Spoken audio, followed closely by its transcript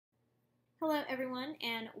Hello everyone,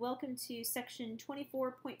 and welcome to section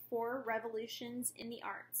 24.4, Revolutions in the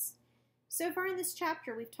Arts. So far in this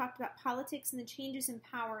chapter, we've talked about politics and the changes in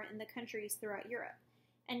power in the countries throughout Europe.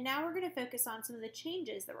 And now we're going to focus on some of the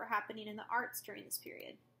changes that were happening in the arts during this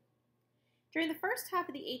period. During the first half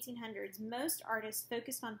of the 1800s, most artists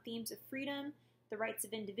focused on themes of freedom, the rights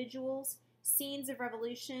of individuals, scenes of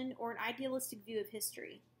revolution, or an idealistic view of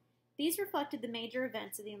history. These reflected the major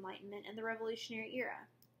events of the Enlightenment and the Revolutionary era.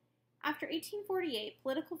 After 1848,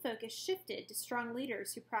 political focus shifted to strong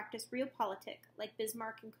leaders who practiced realpolitik, like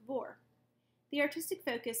Bismarck and Cavour. The artistic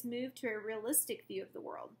focus moved to a realistic view of the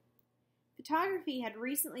world. Photography had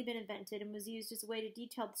recently been invented and was used as a way to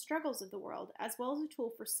detail the struggles of the world, as well as a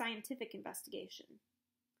tool for scientific investigation.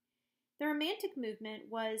 The Romantic movement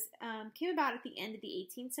came about at the end of the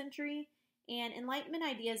 18th century, and Enlightenment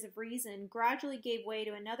ideas of reason gradually gave way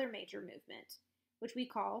to another major movement, which we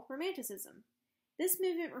call Romanticism. This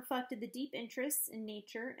movement reflected the deep interests in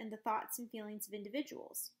nature and the thoughts and feelings of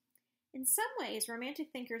individuals. In some ways, Romantic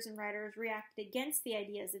thinkers and writers reacted against the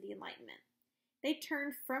ideas of the Enlightenment. They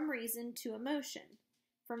turned from reason to emotion,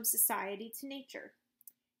 from society to nature.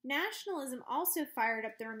 Nationalism also fired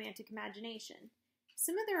up the Romantic imagination.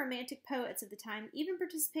 Some of the Romantic poets of the time even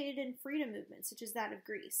participated in freedom movements, such as that of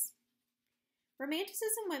Greece.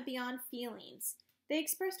 Romanticism went beyond feelings. They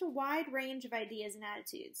expressed a wide range of ideas and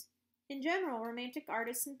attitudes. In general, Romantic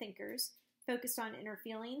artists and thinkers focused on inner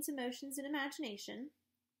feelings, emotions, and imagination,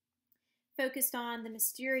 focused on the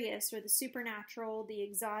mysterious or the supernatural, the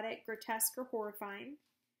exotic, grotesque, or horrifying.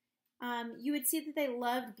 You would see that they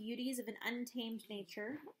loved beauties of an untamed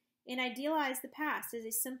nature and idealized the past as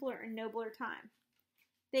a simpler and nobler time.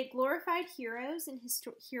 They glorified heroes and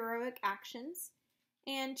heroic actions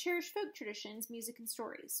and cherished folk traditions, music, and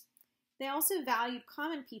stories. They also valued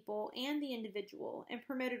common people and the individual and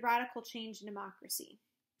promoted radical change and democracy.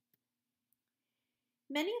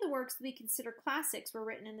 Many of the works that we consider classics were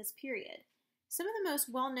written in this period. Some of the most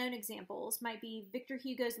well-known examples might be Victor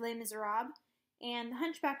Hugo's Les Miserables and The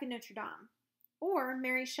Hunchback of Notre Dame, or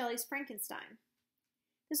Mary Shelley's Frankenstein.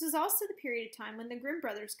 This was also the period of time when the Grimm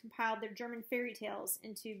brothers compiled their German fairy tales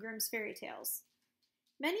into Grimm's Fairy Tales.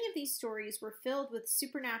 Many of these stories were filled with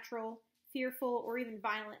supernatural, fearful, or even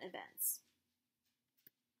violent events.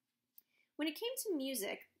 When it came to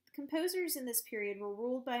music, the composers in this period were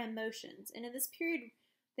ruled by emotions, and in this period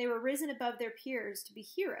they were risen above their peers to be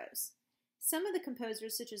heroes. Some of the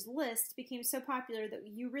composers, such as Liszt, became so popular that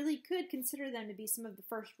you really could consider them to be some of the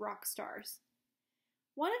first rock stars.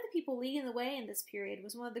 One of the people leading the way in this period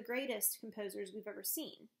was one of the greatest composers we've ever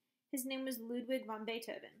seen. His name was Ludwig van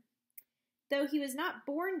Beethoven. Though he was not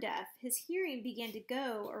born deaf, his hearing began to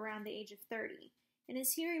go around the age of 30, and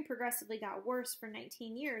his hearing progressively got worse for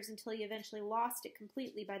 19 years until he eventually lost it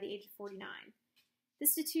completely by the age of 49.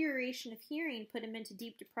 This deterioration of hearing put him into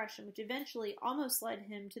deep depression, which eventually almost led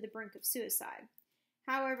him to the brink of suicide.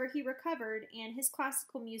 However, he recovered, and his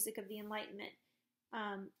classical music of the Enlightenment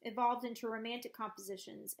evolved into romantic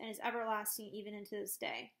compositions and is everlasting even into this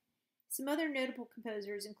day. Some other notable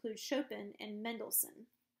composers include Chopin and Mendelssohn.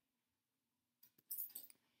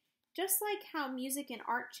 Just like how music and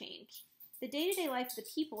art changed, the day-to-day life of the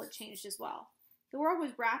people had changed as well. The world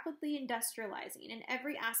was rapidly industrializing, and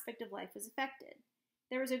every aspect of life was affected.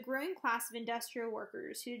 There was a growing class of industrial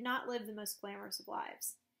workers who did not live the most glamorous of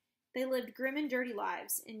lives. They lived grim and dirty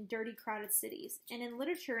lives in dirty, crowded cities, and in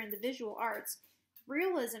literature and the visual arts,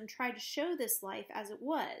 realism tried to show this life as it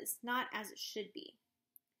was, not as it should be.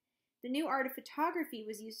 The new art of photography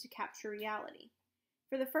was used to capture reality.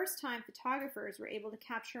 For the first time, photographers were able to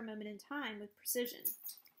capture a moment in time with precision.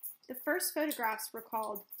 The first photographs were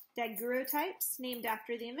called daguerreotypes, named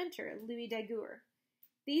after the inventor, Louis Daguerre.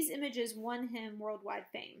 These images won him worldwide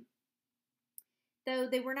fame, though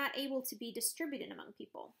they were not able to be distributed among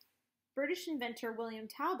people. British inventor William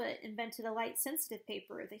Talbot invented a light-sensitive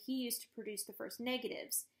paper that he used to produce the first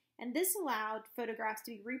negatives, and this allowed photographs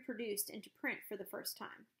to be reproduced into print for the first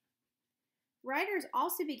time. Writers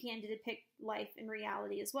also began to depict life in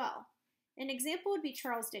reality as well. An example would be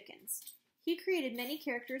Charles Dickens. He created many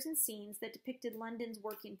characters and scenes that depicted London's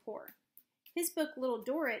working poor. His book Little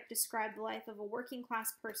Dorrit described the life of a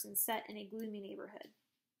working-class person set in a gloomy neighborhood.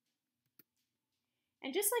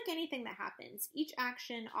 And just like anything that happens, each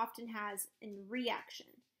action often has a reaction.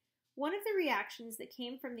 One of the reactions that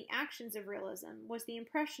came from the actions of realism was the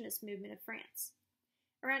Impressionist movement of France.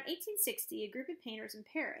 Around 1860, a group of painters in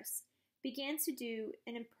Paris began to do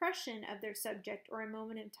an impression of their subject or a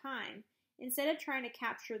moment in time instead of trying to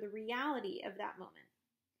capture the reality of that moment.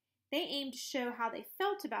 They aimed to show how they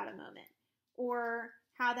felt about a moment or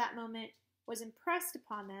how that moment was impressed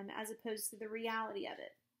upon them as opposed to the reality of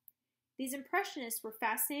it. These Impressionists were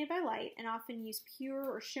fascinated by light and often used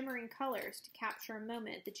pure or shimmering colors to capture a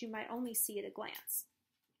moment that you might only see at a glance.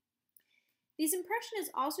 These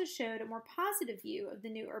Impressionists also showed a more positive view of the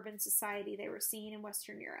new urban society they were seeing in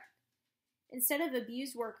Western Europe. Instead of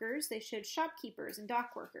abused workers, they showed shopkeepers and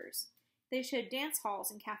dock workers. They showed dance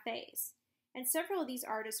halls and cafes. And several of these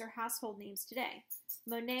artists are household names today.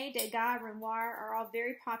 Monet, Degas, Renoir are all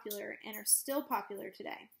very popular and are still popular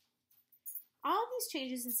today. All of these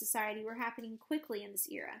changes in society were happening quickly in this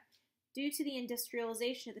era due to the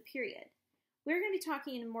industrialization of the period. We're going to be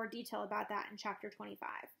talking in more detail about that in chapter 25.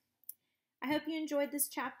 I hope you enjoyed this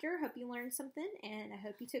chapter, hope you learned something, and I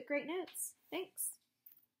hope you took great notes. Thanks.